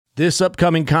This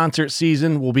upcoming concert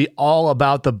season will be all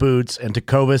about the boots, and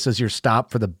Tecovas is your stop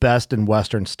for the best in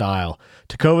Western style.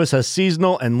 Tecovas has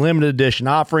seasonal and limited edition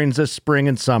offerings this spring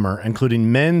and summer,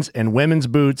 including men's and women's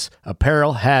boots,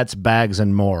 apparel, hats, bags,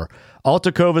 and more. All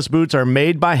Tecovas boots are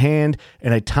made by hand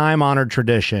in a time-honored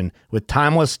tradition with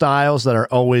timeless styles that are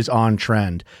always on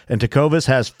trend. And Tecovas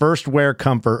has first wear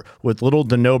comfort with little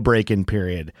to no break-in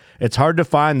period. It's hard to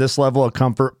find this level of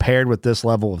comfort paired with this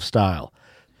level of style.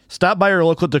 Stop by your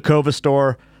local Tecovas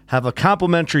store, have a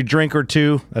complimentary drink or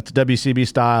two, that's WCB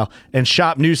style, and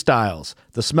shop new styles.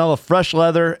 The smell of fresh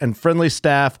leather and friendly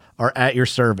staff are at your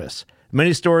service.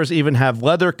 Many stores even have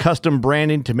leather custom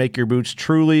branding to make your boots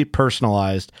truly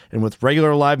personalized. And with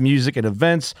regular live music and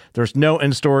events, there's no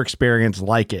in-store experience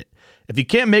like it. If you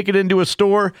can't make it into a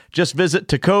store, just visit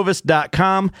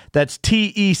tecovas.com. That's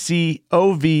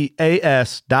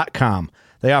TECOVAS.com.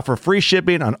 They offer free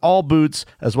shipping on all boots,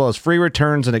 as well as free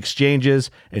returns and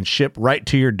exchanges, and ship right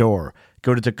to your door.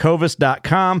 Go to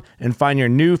tecovas.com and find your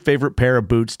new favorite pair of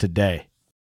boots today.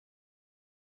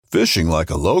 Fishing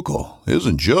like a local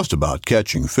isn't just about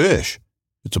catching fish.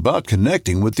 It's about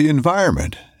connecting with the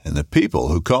environment and the people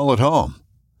who call it home.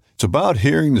 It's about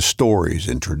hearing the stories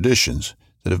and traditions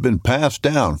that have been passed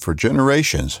down for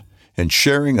generations and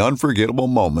sharing unforgettable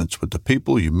moments with the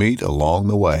people you meet along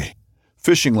the way.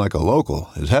 Fishing like a local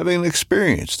is having an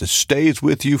experience that stays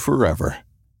with you forever.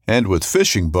 And with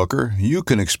Fishing Booker, you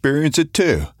can experience it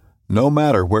too, no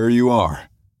matter where you are.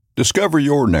 Discover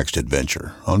your next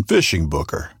adventure on Fishing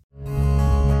Booker.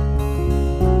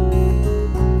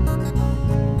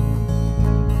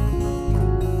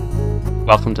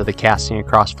 Welcome to the Casting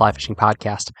Across Fly Fishing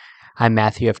Podcast. I'm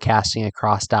Matthew of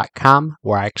castingacross.com,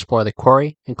 where I explore the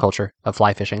quarry and culture of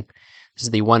fly fishing. This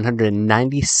is the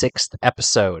 196th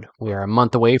episode. We are a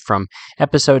month away from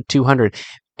episode 200.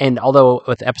 And although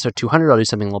with episode 200, I'll do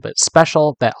something a little bit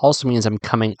special, that also means I'm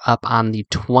coming up on the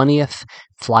 20th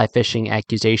Fly Fishing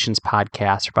Accusations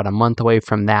podcast, about a month away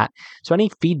from that. So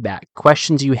any feedback,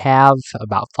 questions you have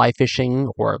about fly fishing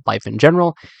or life in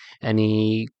general,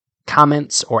 any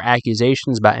comments or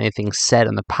accusations about anything said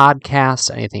on the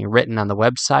podcast, anything written on the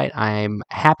website, I'm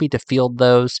happy to field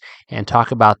those and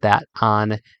talk about that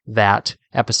on that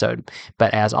episode.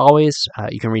 But as always,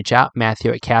 you can reach out,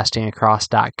 Matthew at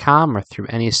castingacross.com, or through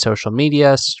any social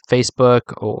media, Facebook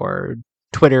or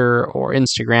Twitter or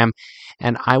Instagram,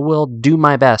 and I will do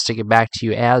my best to get back to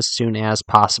you as soon as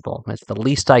possible. It's the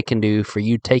least I can do for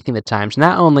you taking the time to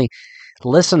not only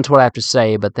listen to what I have to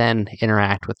say, but then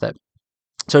interact with it.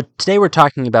 So today we're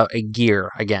talking about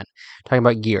gear again,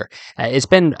 it's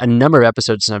been a number of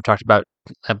episodes since I've talked about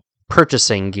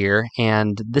purchasing gear,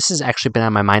 and this has actually been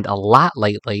on my mind a lot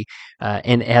lately,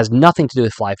 and it has nothing to do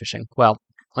with fly fishing. Well,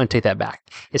 let me take that back.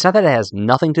 It's not that it has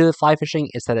nothing to do with fly fishing,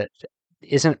 it's that it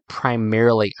isn't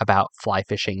primarily about fly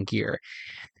fishing gear.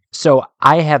 So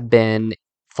I have been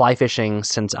fly fishing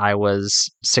since I was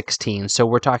 16, so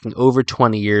we're talking over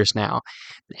 20 years now,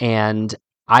 and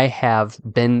I have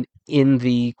been in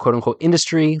the quote-unquote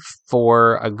industry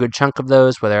for a good chunk of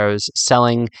those, whether I was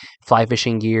selling fly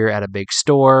fishing gear at a big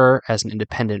store as an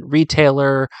independent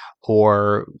retailer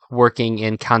or working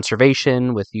in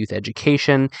conservation with youth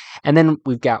education. And then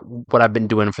we've got what I've been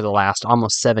doing for the last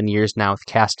almost 7 years now with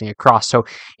Casting Across. So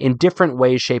in different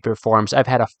ways, shape, or forms, I've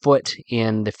had a foot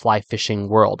in the fly fishing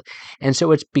world. And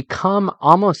so it's become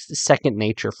almost second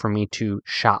nature for me to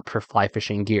shop for fly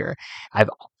fishing gear. I've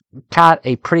got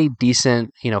a pretty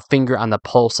decent, finger on the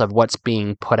pulse of what's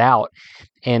being put out.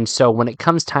 And so when it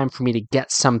comes time for me to get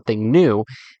something new,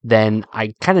 then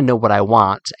I kind of know what I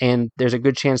want. And there's a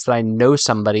good chance that I know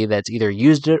somebody that's either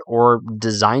used it or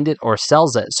designed it or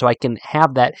sells it. So I can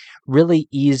have that really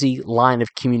easy line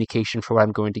of communication for what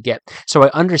I'm going to get. So I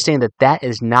understand that that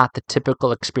is not the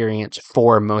typical experience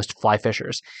for most fly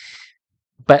fishers.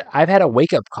 But I've had a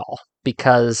wake-up call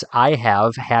because I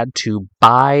have had to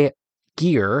buy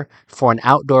gear for an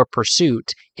outdoor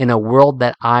pursuit in a world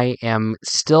that I am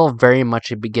still very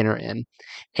much a beginner in.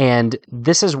 And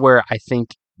this is where I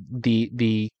think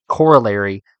the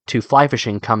corollary to fly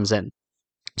fishing comes in.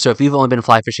 So if you've only been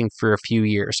fly fishing for a few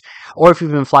years, or if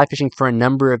you've been fly fishing for a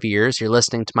number of years, you're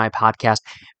listening to my podcast,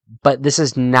 but this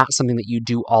is not something that you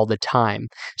do all the time,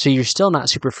 so you're still not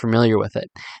super familiar with it,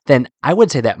 then I would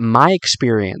say that my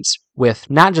experience with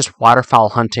not just waterfowl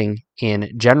hunting in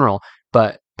general,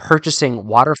 but purchasing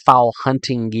waterfowl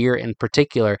hunting gear in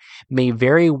particular may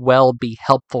very well be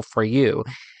helpful for you,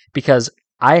 because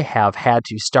I have had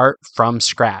to start from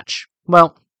scratch.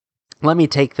 Well, let me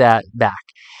take that back.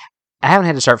 I haven't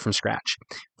had to start from scratch.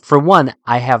 for one,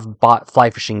 I have bought fly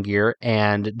fishing gear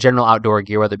and general outdoor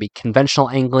gear, whether it be conventional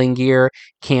angling gear,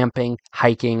 camping,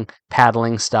 hiking,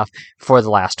 paddling stuff, for the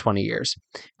last 20 years.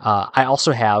 I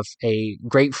also have a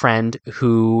great friend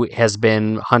who has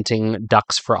been hunting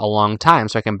ducks for a long time,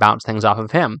 so I can bounce things off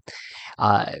of him.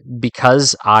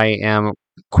 Because I am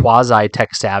quasi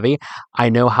tech savvy, I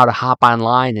know how to hop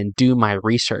online and do my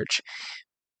research.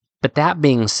 But that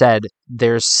being said,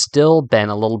 there's still been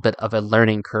a little bit of a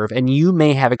learning curve, and you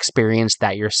may have experienced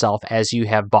that yourself as you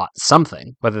have bought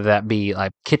something, whether that be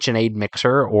like KitchenAid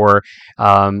mixer or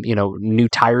new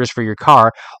tires for your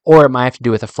car, or it might have to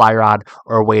do with a fly rod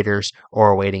or waders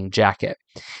or a wading jacket.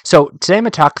 So today I'm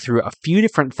going to talk through a few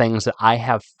different things that I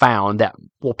have found that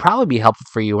will probably be helpful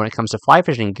for you when it comes to fly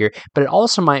fishing gear, but it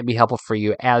also might be helpful for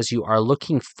you as you are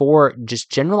looking for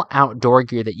just general outdoor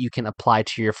gear that you can apply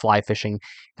to your fly fishing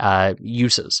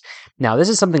uses. Now, this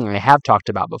is something I have talked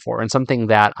about before and something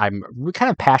that I'm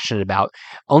kind of passionate about,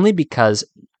 only because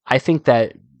I think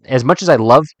that as much as I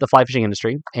love the fly fishing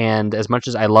industry, and as much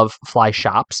as I love fly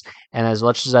shops, and as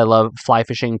much as I love fly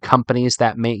fishing companies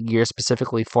that make gear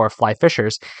specifically for fly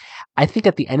fishers, I think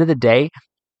at the end of the day,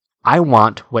 I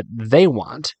want what they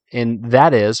want, and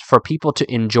that is for people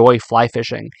to enjoy fly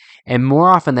fishing. And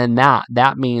more often than not,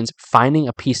 that means finding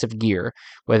a piece of gear,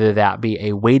 whether that be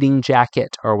a wading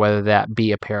jacket or whether that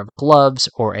be a pair of gloves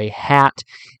or a hat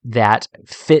that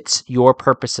fits your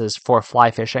purposes for fly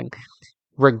fishing,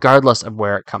 regardless of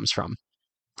where it comes from.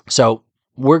 So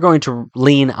we're going to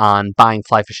lean on buying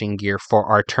fly fishing gear for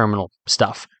our terminal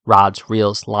stuff: rods,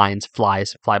 reels, lines,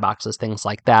 flies, fly boxes, things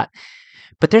like that.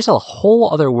 But there's a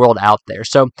whole other world out there.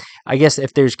 So I guess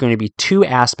if there's going to be two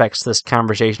aspects to this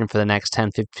conversation for the next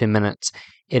 10, 15 minutes,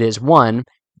 it is one,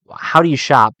 how do you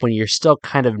shop when you're still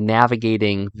kind of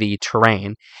navigating the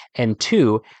terrain? And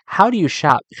two, how do you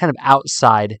shop kind of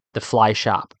outside the fly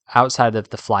shop, outside of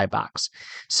the fly box?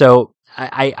 So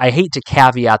I hate to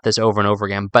caveat this over and over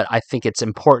again, but I think it's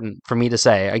important for me to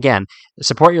say, again,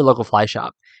 support your local fly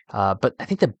shop. But I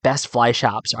think the best fly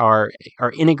shops are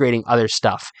integrating other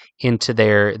stuff into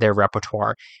their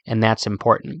repertoire, and that's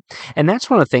important. And that's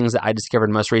one of the things that I discovered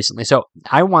most recently. So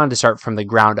I wanted to start from the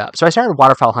ground up. So I started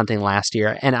waterfowl hunting last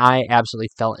year, and I absolutely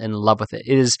fell in love with it.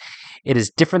 It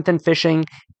is different than fishing,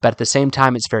 but at the same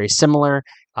time, it's very similar.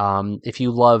 If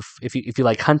you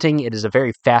like hunting, it is a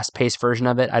very fast-paced version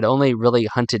of it. I'd only really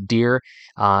hunted deer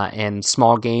and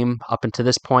small game up until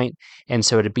this point, and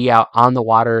so to be out on the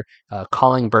water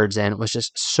calling birds in was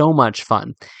just so much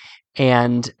fun.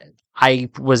 And I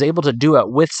was able to do it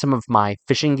with some of my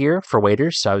fishing gear for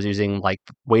waders. So I was using like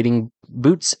wading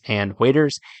boots and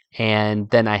waders, and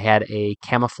then I had a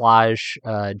camouflage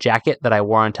jacket that I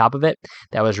wore on top of it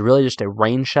that was really just a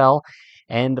rain shell.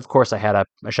 And of course, I had a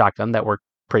shotgun that worked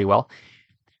pretty well.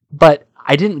 But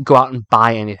I didn't go out and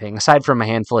buy anything aside from a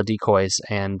handful of decoys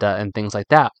and things like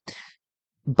that.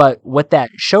 But what that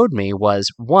showed me was,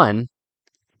 one,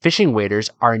 fishing waders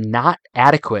are not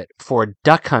adequate for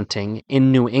duck hunting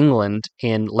in New England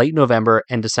in late November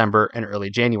and December and early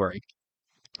January.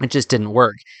 It just didn't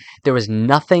work. There was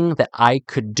nothing that I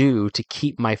could do to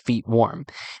keep my feet warm.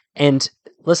 And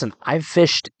listen, I've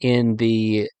fished in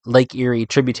the Lake Erie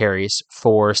tributaries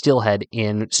for steelhead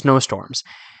in snowstorms,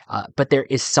 but there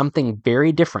is something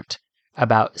very different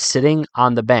about sitting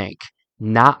on the bank,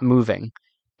 not moving,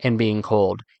 and being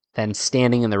cold than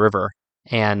standing in the river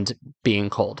and being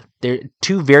cold. They're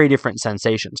two very different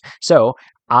sensations. So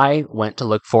I went to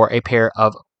look for a pair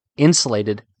of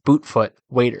insulated bootfoot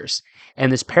waders.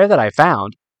 And this pair that I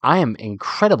found, I am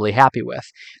incredibly happy with.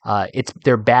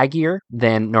 They're baggier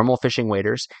than normal fishing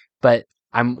waders, but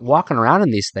I'm walking around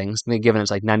in these things, given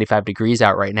it's like 95 degrees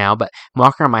out right now, but I'm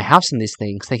walking around my house in these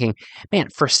things thinking, man,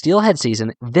 for steelhead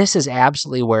season, this is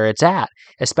absolutely where it's at,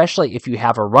 especially if you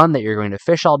have a run that you're going to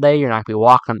fish all day. You're not going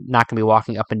to be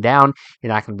walking up and down.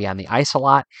 You're not going to be on the ice a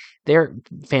lot. They're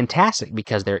fantastic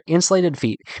because they're insulated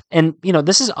feet. And,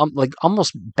 this is like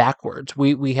almost backwards.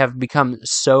 We have become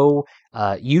so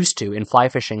used to in fly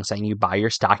fishing saying you buy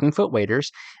your stocking foot waders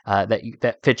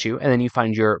that fit you, and then you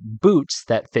find your boots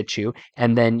that fit you,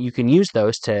 and then you can use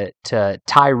those to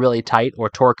tie really tight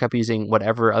or torque up using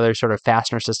whatever other sort of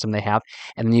fastener system they have,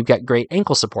 and then you've got great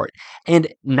ankle support.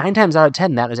 And 9 times out of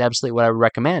 10, that is absolutely what I would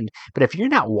recommend. But if you're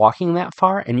not walking that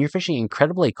far and you're fishing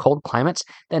incredibly cold climates,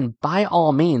 then by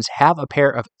all means, have a pair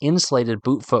of insulated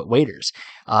boot foot waders.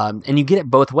 And you get it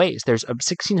both ways. There's a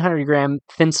 1600 gram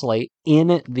Thinsulate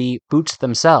in the boots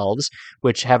themselves,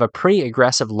 which have a pretty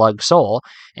aggressive lug sole.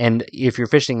 And if you're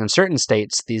fishing in certain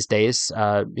states these days,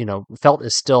 felt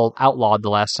is still outlawed the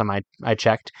last time I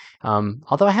checked.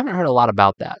 Although I haven't heard a lot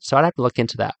about that, so I'd have to look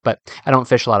into that. But I don't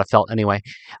fish a lot of felt anyway.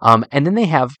 And then they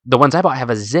have, the ones I bought have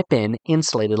a zip-in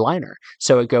insulated liner.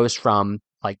 So it goes from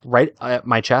like right at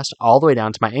my chest all the way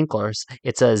down to my anklers.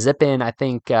 It's a zip-in, I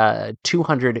think,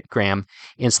 200 gram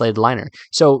insulated liner.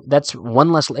 So that's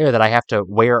one less layer that I have to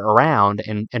wear around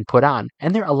and put on.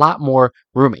 And they're a lot more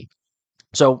roomy.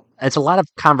 So it's a lot of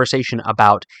conversation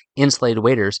about insulated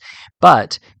waders,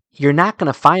 but you're not going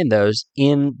to find those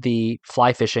in the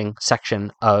fly fishing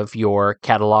section of your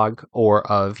catalog or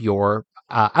of your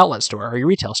outlet store or your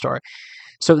retail store.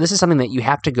 So this is something that you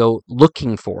have to go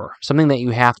looking for, something that you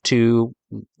have to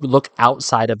look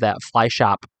outside of that fly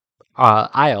shop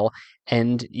aisle,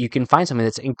 and you can find something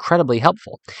that's incredibly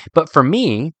helpful. But for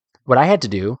me, what I had to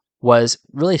do was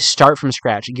really start from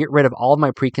scratch, get rid of all of my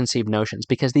preconceived notions,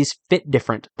 because these fit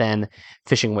different than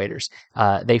fishing waders.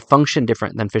 They function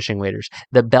different than fishing waders.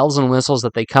 The bells and whistles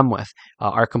that they come with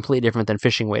are completely different than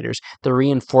fishing waders. The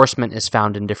reinforcement is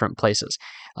found in different places.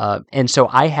 And so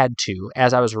I had to,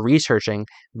 as I was researching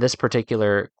this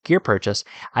particular gear purchase,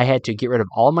 I had to get rid of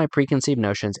all my preconceived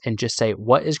notions and just say,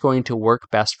 what is going to work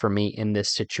best for me in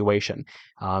this situation?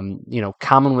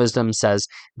 Common wisdom says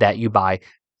that you buy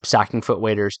stocking foot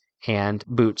waders and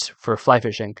boots for fly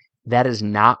fishing. That is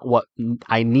not what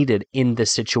I needed in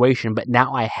this situation, but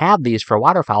now I have these for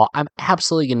waterfowl. I'm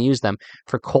absolutely going to use them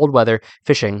for cold weather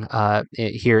fishing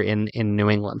here in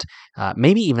New England.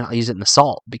 Maybe even I'll use it in the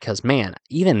salt, because man,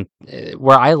 even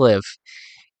where I live,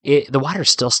 the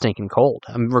water's still stinking cold.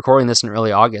 I'm recording this in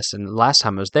early August, and the last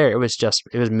time I was there, it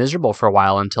was miserable for a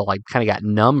while until I kind of got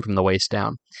numb from the waist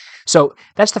down. So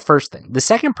that's the first thing. The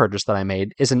second purchase that I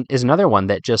made is another one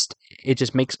that just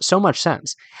makes so much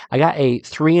sense. I got a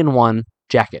 3-in-1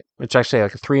 jacket. It's actually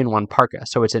like a 3-in-1 parka.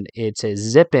 So it's a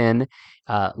zip-in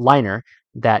liner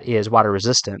that is water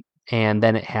resistant, and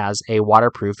then it has a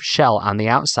waterproof shell on the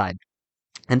outside.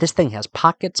 And this thing has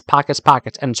pockets,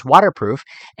 and it's waterproof.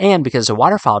 And because it's a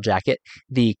waterfowl jacket,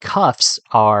 the cuffs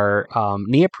are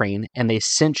neoprene and they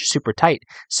cinch super tight.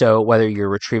 So whether you're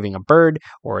retrieving a bird,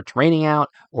 or it's raining out,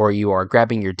 or you are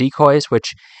grabbing your decoys,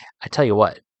 which I tell you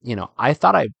what, I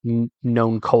thought I've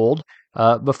known cold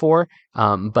before,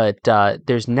 but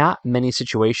there's not many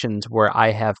situations where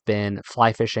I have been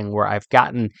fly fishing where I've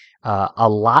gotten a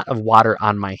lot of water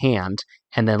on my hand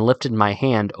and then lifted my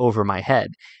hand over my head.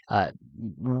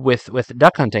 With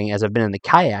duck hunting, as I've been in the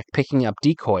kayak, picking up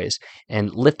decoys and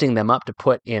lifting them up to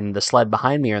put in the sled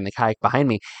behind me or in the kayak behind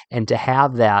me, and to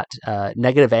have that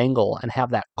negative angle and have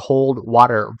that cold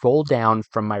water roll down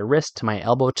from my wrist to my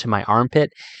elbow to my armpit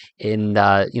in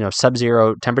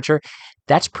sub-zero temperature,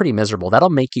 that's pretty miserable. That'll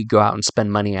make you go out and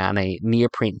spend money on a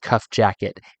neoprene cuff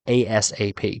jacket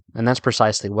ASAP. And that's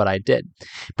precisely what I did.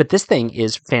 But this thing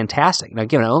is fantastic. Now,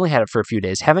 again, I only had it for a few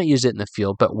days, haven't used it in the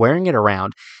field, but wearing it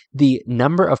around, the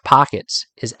number of pockets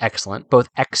is excellent, both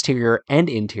exterior and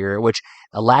interior, which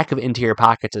a lack of interior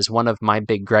pockets is one of my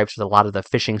big gripes with a lot of the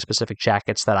fishing specific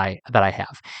jackets that I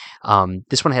have.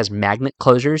 This one has magnet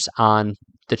closures on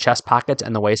the chest pockets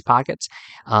and the waist pockets.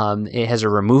 It has a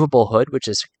removable hood, which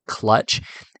is clutch,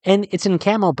 and it's in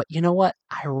camo, but you know what?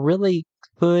 I really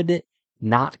could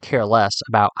not care less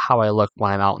about how I look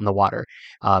when I'm out in the water.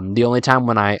 The only time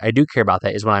when I do care about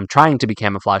that is when I'm trying to be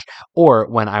camouflaged or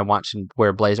when I want to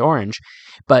wear blaze orange.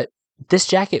 But this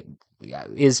jacket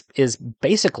is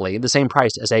basically the same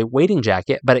price as a wading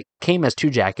jacket, but it came as 2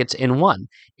 jackets in one,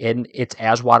 and it's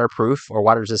as waterproof or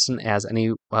water resistant as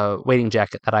any wading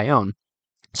jacket that I own.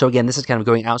 So again, this is kind of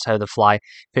going outside of the fly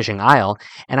fishing aisle,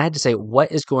 and I had to say,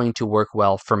 what is going to work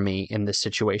well for me in this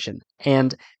situation?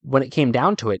 And when it came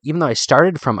down to it, even though I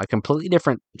started from a completely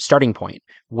different starting point,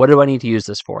 what do I need to use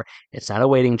this for? It's not a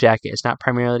wading jacket. It's not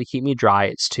primarily to keep me dry.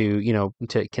 It's to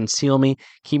conceal me,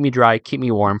 keep me dry, keep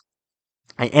me warm.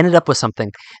 I ended up with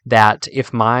something that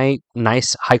if my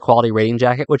nice high quality wading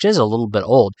jacket, which is a little bit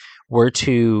old, were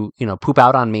to, poop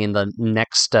out on me in the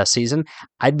next season,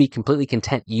 I'd be completely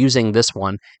content using this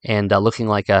one and looking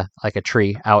like a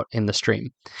tree out in the stream.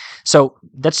 So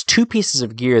that's 2 pieces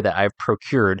of gear that I've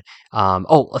procured.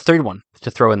 A third one to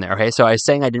throw in there. Okay. So I was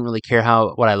saying I didn't really care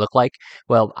what I look like.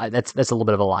 Well, that's a little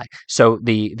bit of a lie. So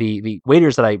the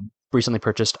waders that I recently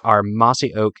purchased are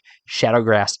Mossy Oak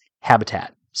Shadowgrass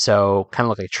Habitat. So kind of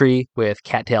look like a tree with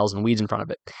cattails and weeds in front of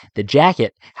it. The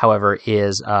jacket, however,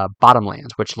 is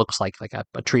bottomlands, which looks like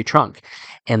a tree trunk.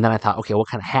 And then I thought, okay, what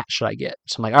kind of hat should I get?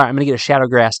 So I'm like, all right, I'm going to get a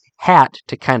shadowgrass hat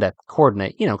to kind of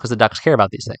coordinate, because the ducks care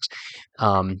about these things.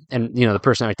 And the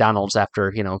person at McDonald's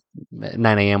after 9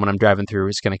 a.m. when I'm driving through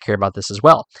is going to care about this as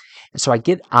well. And so I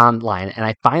get online and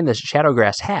I find this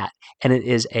shadowgrass hat, and it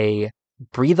is a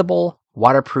breathable,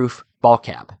 waterproof ball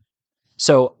cap.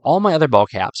 So all my other ball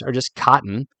caps are just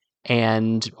cotton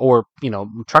or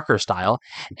trucker style.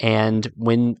 And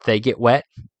when they get wet,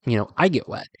 I get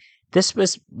wet. This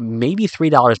was maybe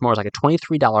 $3 more. It was like a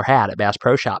 $23 hat at Bass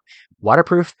Pro Shop.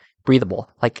 Waterproof, breathable.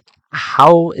 Like,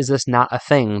 how is this not a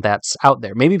thing that's out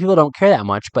there? Maybe people don't care that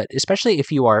much, but especially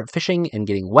if you are fishing and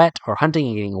getting wet or hunting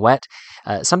and getting wet,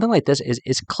 something like this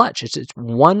is clutch. It's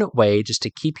one way just to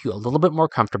keep you a little bit more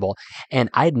comfortable. And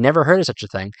I'd never heard of such a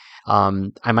thing.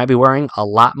 I might be wearing a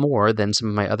lot more than some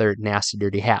of my other nasty,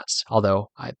 dirty hats, although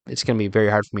it's going to be very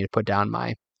hard for me to put down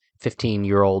my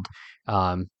 15-year-old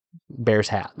Bears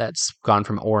hat that's gone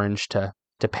from orange to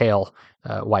pale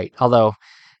white, although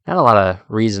not a lot of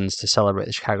reasons to celebrate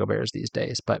the Chicago Bears these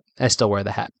days, but I still wear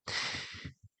the hat.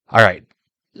 All right.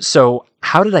 So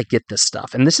how did I get this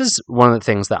stuff? And this is one of the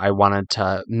things that I wanted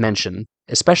to mention,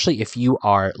 especially if you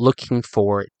are looking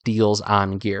for deals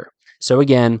on gear. So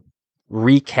again,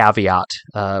 re-caveat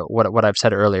what I've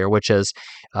said earlier, which is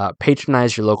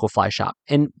patronize your local fly shop.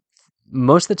 And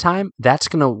most of the time, that's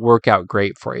going to work out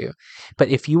great for you. But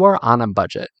if you are on a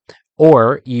budget,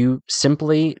 or you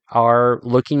simply are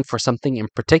looking for something in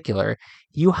particular,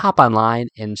 you hop online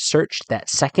and search that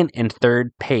second and third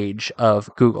page of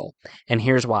Google. And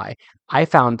here's why. I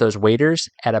found those waders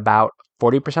at about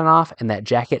 40% off and that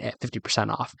jacket at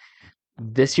 50% off.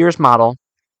 This year's model,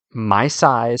 my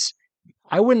size,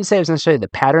 I wouldn't say it was necessarily the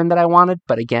pattern that I wanted,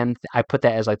 but again, I put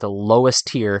that as like the lowest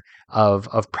tier of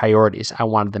priorities. I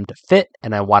wanted them to fit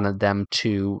and I wanted them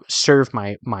to serve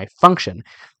my function.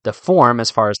 The form,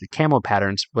 as far as the camo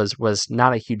patterns, was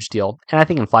not a huge deal. And I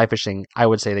think in fly fishing, I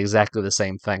would say exactly the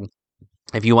same thing.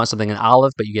 If you want something in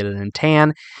olive, but you get it in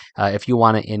tan, if you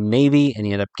want it in navy and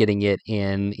you end up getting it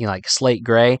in like slate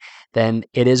gray, then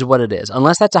it is what it is.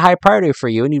 Unless that's a high priority for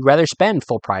you and you'd rather spend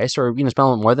full price or spend a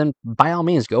little more, then by all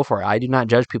means go for it. I do not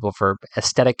judge people for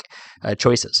aesthetic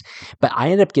choices. But I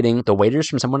ended up getting the waders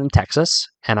from someone in Texas,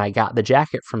 and I got the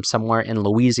jacket from somewhere in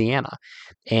Louisiana.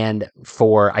 And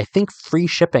for, I think, free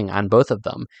shipping on both of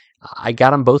them, I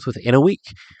got them both within a week.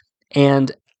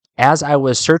 And as I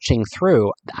was searching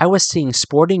through, I was seeing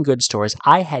sporting goods stores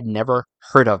I had never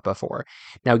heard of before.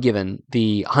 Now, given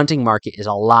the hunting market is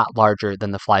a lot larger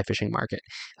than the fly fishing market,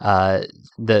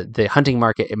 the hunting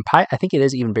market, I think it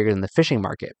is even bigger than the fishing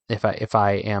market, if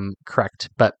I am correct.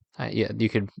 But yeah, you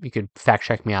could fact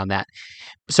check me on that.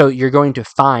 So you're going to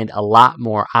find a lot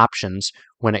more options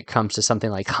when it comes to something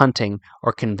like hunting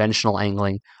or conventional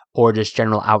angling or just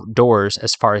general outdoors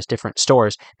as far as different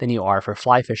stores than you are for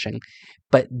fly fishing.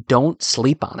 But don't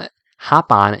sleep on it.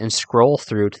 Hop on and scroll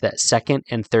through to that second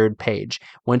and third page.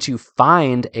 Once you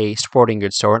find a sporting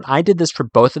goods store, and I did this for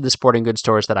both of the sporting goods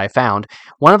stores that I found.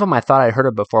 One of them I thought I'd heard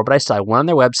of before, but I went on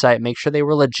their website, make sure they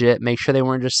were legit, make sure they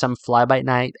weren't just some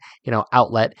fly-by-night,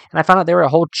 outlet. And I found out they were a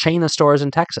whole chain of stores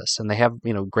in Texas, and they have,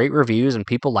 great reviews, and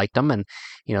people liked them, and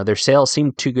their sales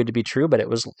seemed too good to be true, but it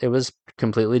was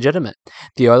completely legitimate.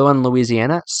 The other one in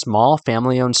Louisiana, small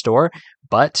family-owned store,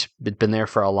 but it's been there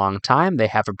for a long time. They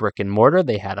have a brick and mortar.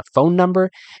 They had a phone number,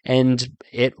 and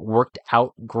it worked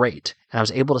out great. And I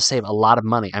was able to save a lot of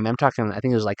money. I mean, I'm talking, I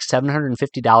think it was like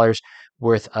 $750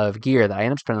 worth of gear that I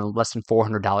ended up spending less than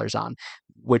 $400 on,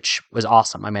 which was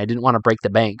awesome. I mean, I didn't want to break the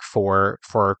bank for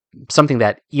something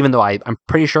that, even though I'm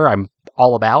pretty sure I'm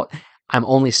all about, I'm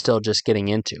only still just getting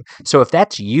into. So if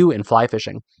that's you in fly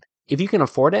fishing, if you can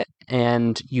afford it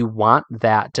and you want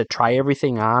that to try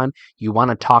everything on, you want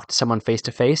to talk to someone face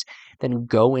to face, then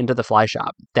go into the fly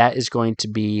shop. That is going to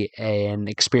be an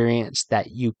experience that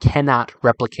you cannot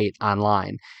replicate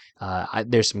online.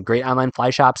 There's some great online fly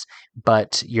shops,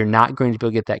 but you're not going to be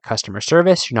able to get that customer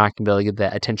service. You're not going to be able to get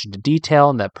that attention to detail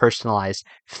and that personalized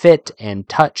fit and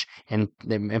touch, and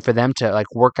for them to like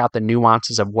work out the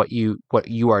nuances of what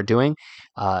you are doing.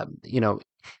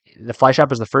 The fly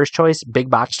shop is the first choice. Big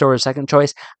box store is second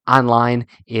choice. Online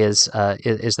is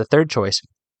the third choice.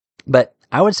 But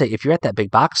I would say if you're at that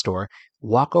big box store,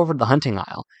 walk over to the hunting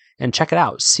aisle and check it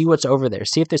out. See what's over there.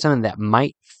 See if there's something that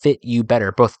might fit you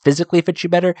better, both physically fit you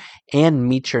better and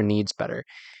meet your needs better.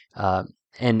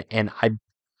 And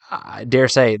I dare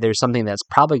say there's something that's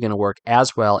probably going to work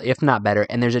as well, if not better,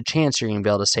 and there's a chance you're going to be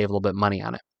able to save a little bit of money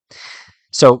on it.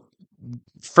 So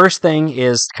first thing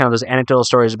is kind of those anecdotal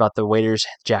stories about the waiter's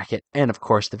jacket and, of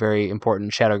course, the very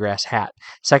important Shadowgrass hat.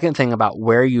 Second thing about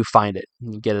where you find it.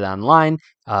 You get it online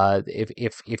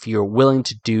if you're willing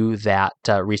to do that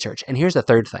research. And here's the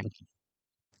third thing.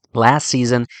 Last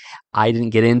season, I didn't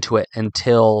get into it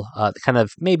until kind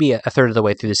of maybe a third of the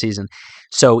way through the season.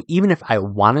 So even if I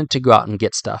wanted to go out and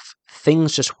get stuff,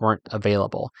 things just weren't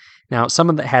available. Now, some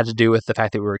of that had to do with the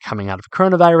fact that we were coming out of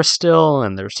coronavirus still,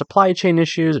 and there's supply chain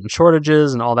issues and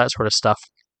shortages and all that sort of stuff.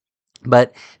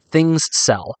 But things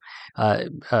sell.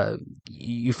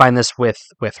 You find this with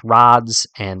rods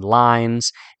and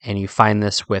lines, and you find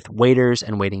this with waders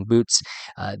and wading boots.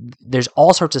 There's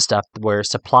all sorts of stuff where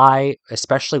supply,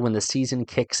 especially when the season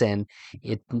kicks in,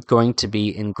 it's going to be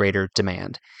in greater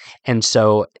demand. And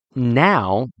so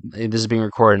now, this is being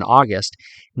recorded in August,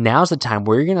 now's the time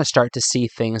where you're going to start to see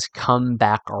things come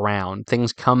back around,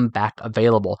 things come back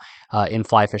available in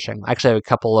fly fishing. I actually have a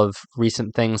couple of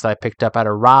recent things that I picked up at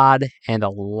a rod and a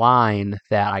line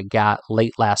that I got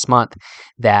late last month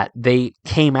that they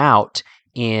came out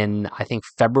in, I think,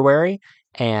 February,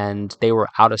 and they were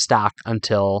out of stock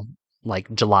until like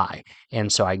July.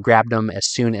 And so I grabbed them as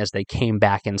soon as they came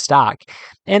back in stock.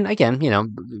 And again,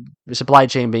 the supply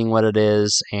chain being what it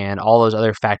is and all those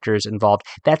other factors involved,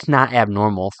 that's not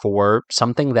abnormal for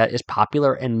something that is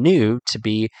popular and new to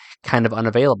be kind of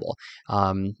unavailable.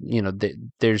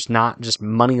 There's not just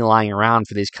money lying around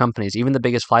for these companies. Even the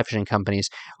biggest fly fishing companies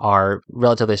are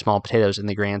relatively small potatoes in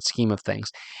the grand scheme of things.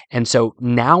 And so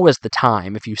now is the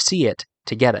time, if you see it,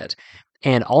 to get it.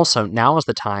 And also, now is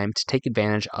the time to take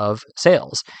advantage of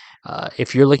sales.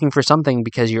 If you're looking for something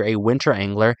because you're a winter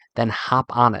angler, then hop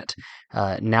on it.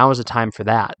 Now is the time for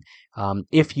that.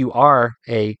 If you are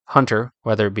a hunter,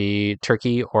 whether it be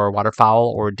turkey or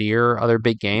waterfowl or deer or other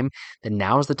big game, then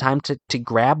now is the time to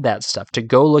grab that stuff, to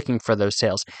go looking for those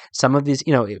sales. Some of these,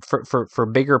 for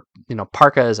bigger,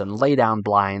 parkas and lay down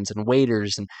blinds and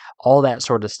waders and all that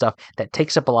sort of stuff that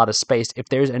takes up a lot of space. If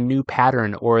there's a new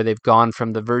pattern or they've gone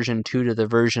from the version 2 to the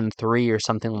version 3 or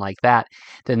something like that,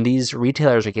 then these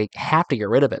retailers have to get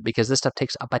rid of it because this stuff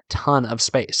takes up a ton of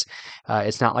space.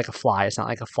 It's not like a fly. It's not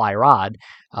like a fly rod.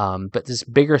 But this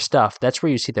bigger stuff, that's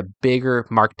where you see the bigger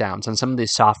markdowns on some of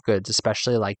these soft goods,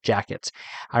 especially like jackets.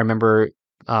 I remember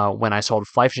when I sold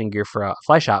fly fishing gear for a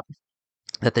fly shop,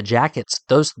 that the jackets,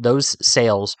 those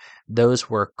sales, those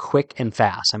were quick and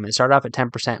fast. I mean, it started off at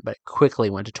 10%, but it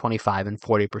quickly went to 25 and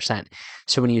 40%.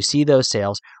 So when you see those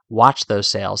sales, watch those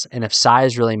sales. And if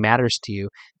size really matters to you,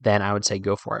 then I would say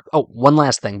go for it. Oh, one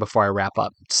last thing before I wrap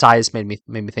up. Size made me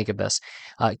think of this.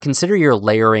 Consider your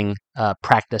layering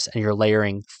practice and your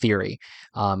layering theory.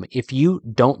 If you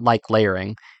don't like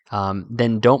layering,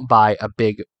 then don't buy a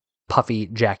big puffy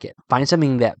jacket. Find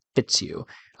something that fits you.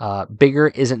 Bigger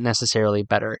isn't necessarily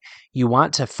better. You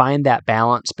want to find that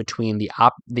balance between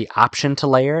the option to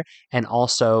layer and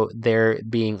also there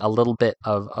being a little bit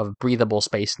of breathable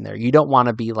space in there. You don't want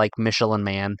to be like Michelin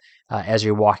Man as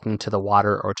you're walking to the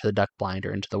water or to the duck blind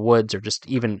or into the woods or just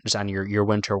on your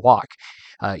winter walk.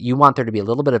 You want there to be a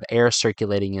little bit of air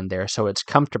circulating in there so it's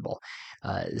comfortable.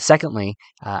 Secondly,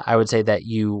 I would say that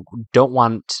you don't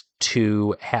want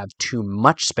to have too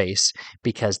much space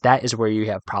because that is where you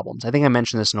have problems. I think I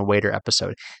mentioned this in a wader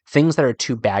episode. Things that are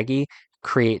too baggy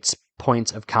creates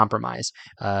points of compromise.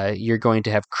 You're going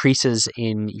to have creases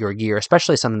in your gear,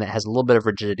 especially something that has a little bit of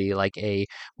rigidity like a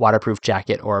waterproof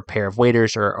jacket or a pair of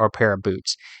waders or a pair of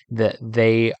boots.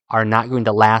 They are not going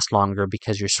to last longer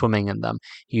because you're swimming in them.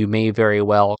 You may very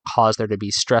well cause there to be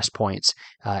stress points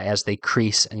as they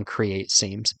crease and create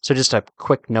seams. So just a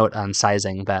quick note on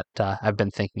sizing that I've been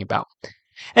thinking about.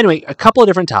 Anyway, a couple of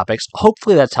different topics.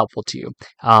 Hopefully that's helpful to you.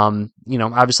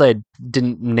 Obviously I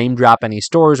didn't name drop any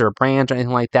stores or brands or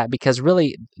anything like that because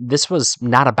really this was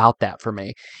not about that for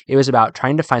me. It was about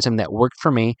trying to find something that worked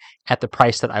for me at the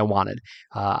price that I wanted.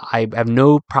 I have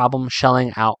no problem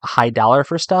shelling out high dollar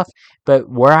for stuff, but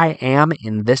where I am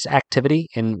in this activity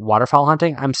in waterfowl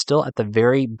hunting, I'm still at the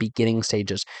very beginning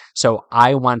stages. So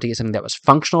I wanted to get something that was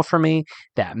functional for me,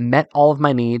 that met all of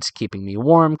my needs, keeping me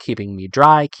warm, keeping me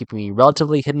dry, keeping me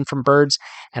relatively hidden from birds,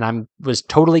 and I was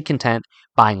totally content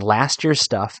buying last year's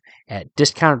stuff at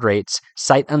discounted rates,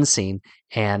 sight unseen,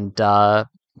 and I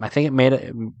think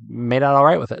it made out all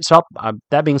right with it. So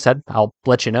that being said, I'll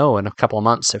let you know in a couple of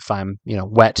months if I'm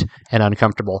wet and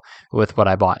uncomfortable with what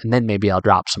I bought, and then maybe I'll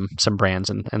drop some brands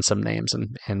and some names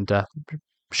and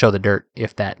show the dirt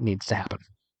if that needs to happen.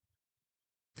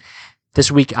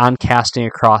 This week on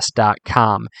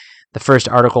castingacross.com, the first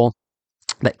article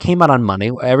that came out on Monday.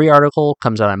 Every article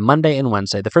comes out on Monday and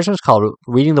Wednesday. The first one is called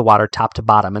Reading the Water Top to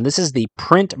Bottom. And this is the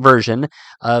print version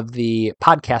of the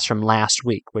podcast from last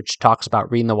week, which talks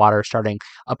about reading the water starting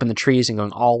up in the trees and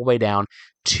going all the way down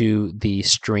to the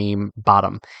stream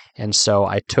bottom. And so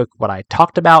I took what I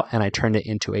talked about and I turned it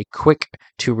into a quick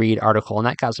to read article, and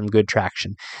that got some good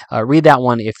traction. Read that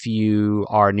one if you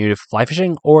are new to fly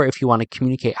fishing, or if you want to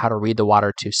communicate how to read the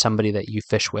water to somebody that you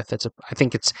fish with. I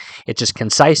think it's just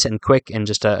concise and quick and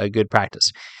just a good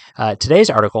practice. Today's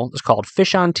article is called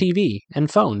Fish on TV and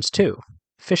Phones Too.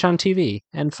 Fish on TV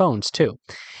and Phones Too.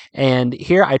 And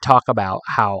here I talk about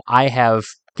how I have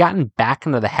gotten back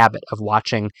into the habit of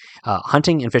watching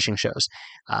hunting and fishing shows.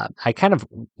 I kind of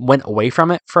went away from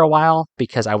it for a while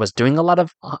because I was doing a lot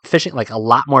of fishing, like a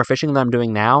lot more fishing than I'm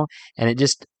doing now. And it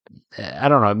just, I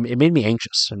don't know, it made me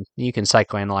anxious. And you can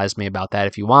psychoanalyze me about that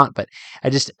if you want, but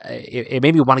it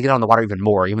made me want to get on the water even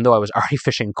more, even though I was already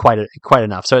fishing quite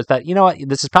enough. So it's that, you know what,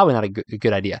 this is probably not a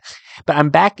good idea. But I'm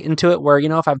back into it where, you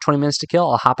know, if I have 20 minutes to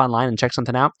kill, I'll hop online and check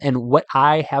something out. And what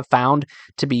I have found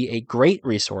to be a great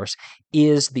resource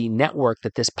is the network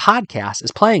that this podcast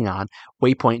is playing on,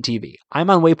 Waypoint TV. I'm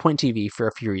on Waypoint TV for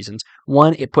a few reasons.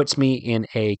 One, it puts me in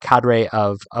a cadre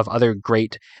of other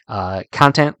great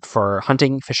content for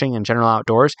hunting, fishing, and general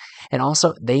outdoors. And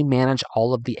also, they manage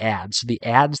all of the ads. So the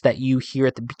ads that you hear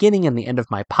at the beginning and the end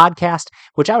of my podcast,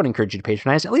 which I would encourage you to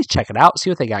patronize, at least check it out, see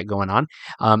what they got going on.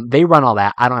 They run all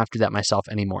that. I don't have to do that myself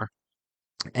anymore.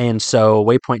 And so,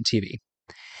 Waypoint TV.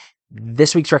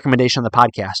 This week's recommendation on the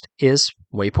podcast is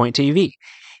Waypoint TV.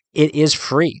 It is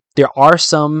free. There are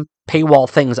some paywall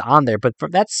things on there, but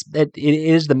it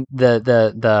is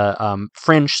the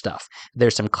fringe stuff.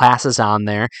 There's some classes on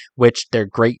there, which they're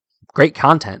great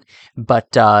content, but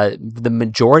the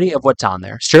majority of what's on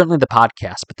there, certainly the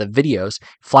podcast, but the videos,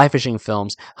 fly fishing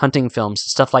films, hunting films,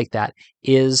 stuff like that,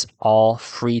 is all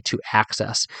free to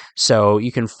access. So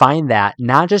you can find that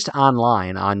not just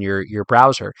online on your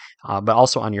browser, but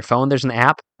also on your phone. There's an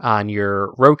app on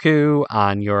your Roku,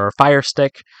 on your Fire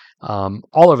Stick, all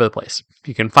over the place.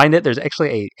 You can find it. There's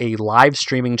actually a live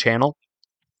streaming channel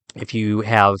if you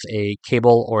have a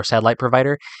cable or satellite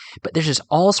provider, but there's just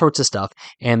all sorts of stuff,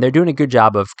 and they're doing a good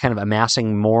job of kind of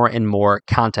amassing more and more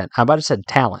content. I'm about to say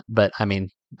talent, but I mean,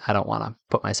 I don't want to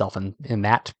put myself in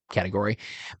that category,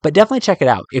 but definitely check it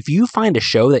out. If you find a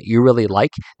show that you really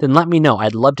like, then let me know.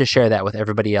 I'd love to share that with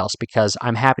everybody else because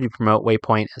I'm happy to promote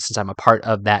Waypoint since I'm a part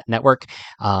of that network,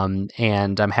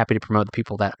 and I'm happy to promote the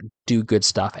people that do good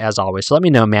stuff as always. So let me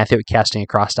know,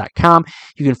 Matthew@castingacross.com.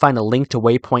 You can find a link to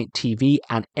Waypoint TV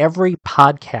on every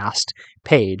podcast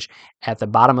page at the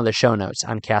bottom of the show notes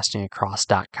on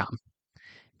castingacross.com.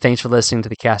 Thanks for listening to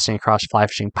the Casting Across Fly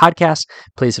Fishing Podcast.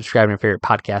 Please subscribe to your favorite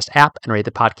podcast app and rate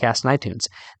the podcast in iTunes.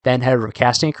 Then head over to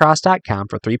castingacross.com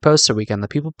for 3 posts a week on the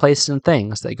people, places, and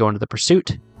things that go into the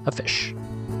pursuit of fish.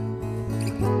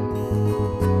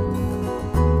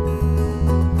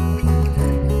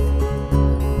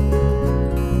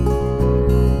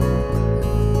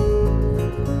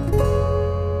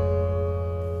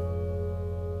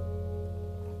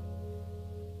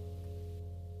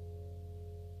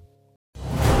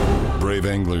 Brave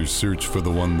anglers search for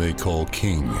the one they call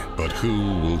king, but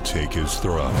who will take his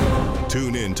throne?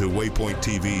 Tune in to Waypoint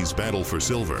TV's Battle for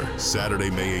Silver, Saturday,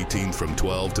 May 18th from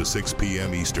 12 to 6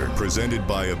 p.m. Eastern, presented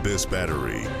by Abyss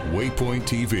Battery. Waypoint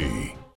TV.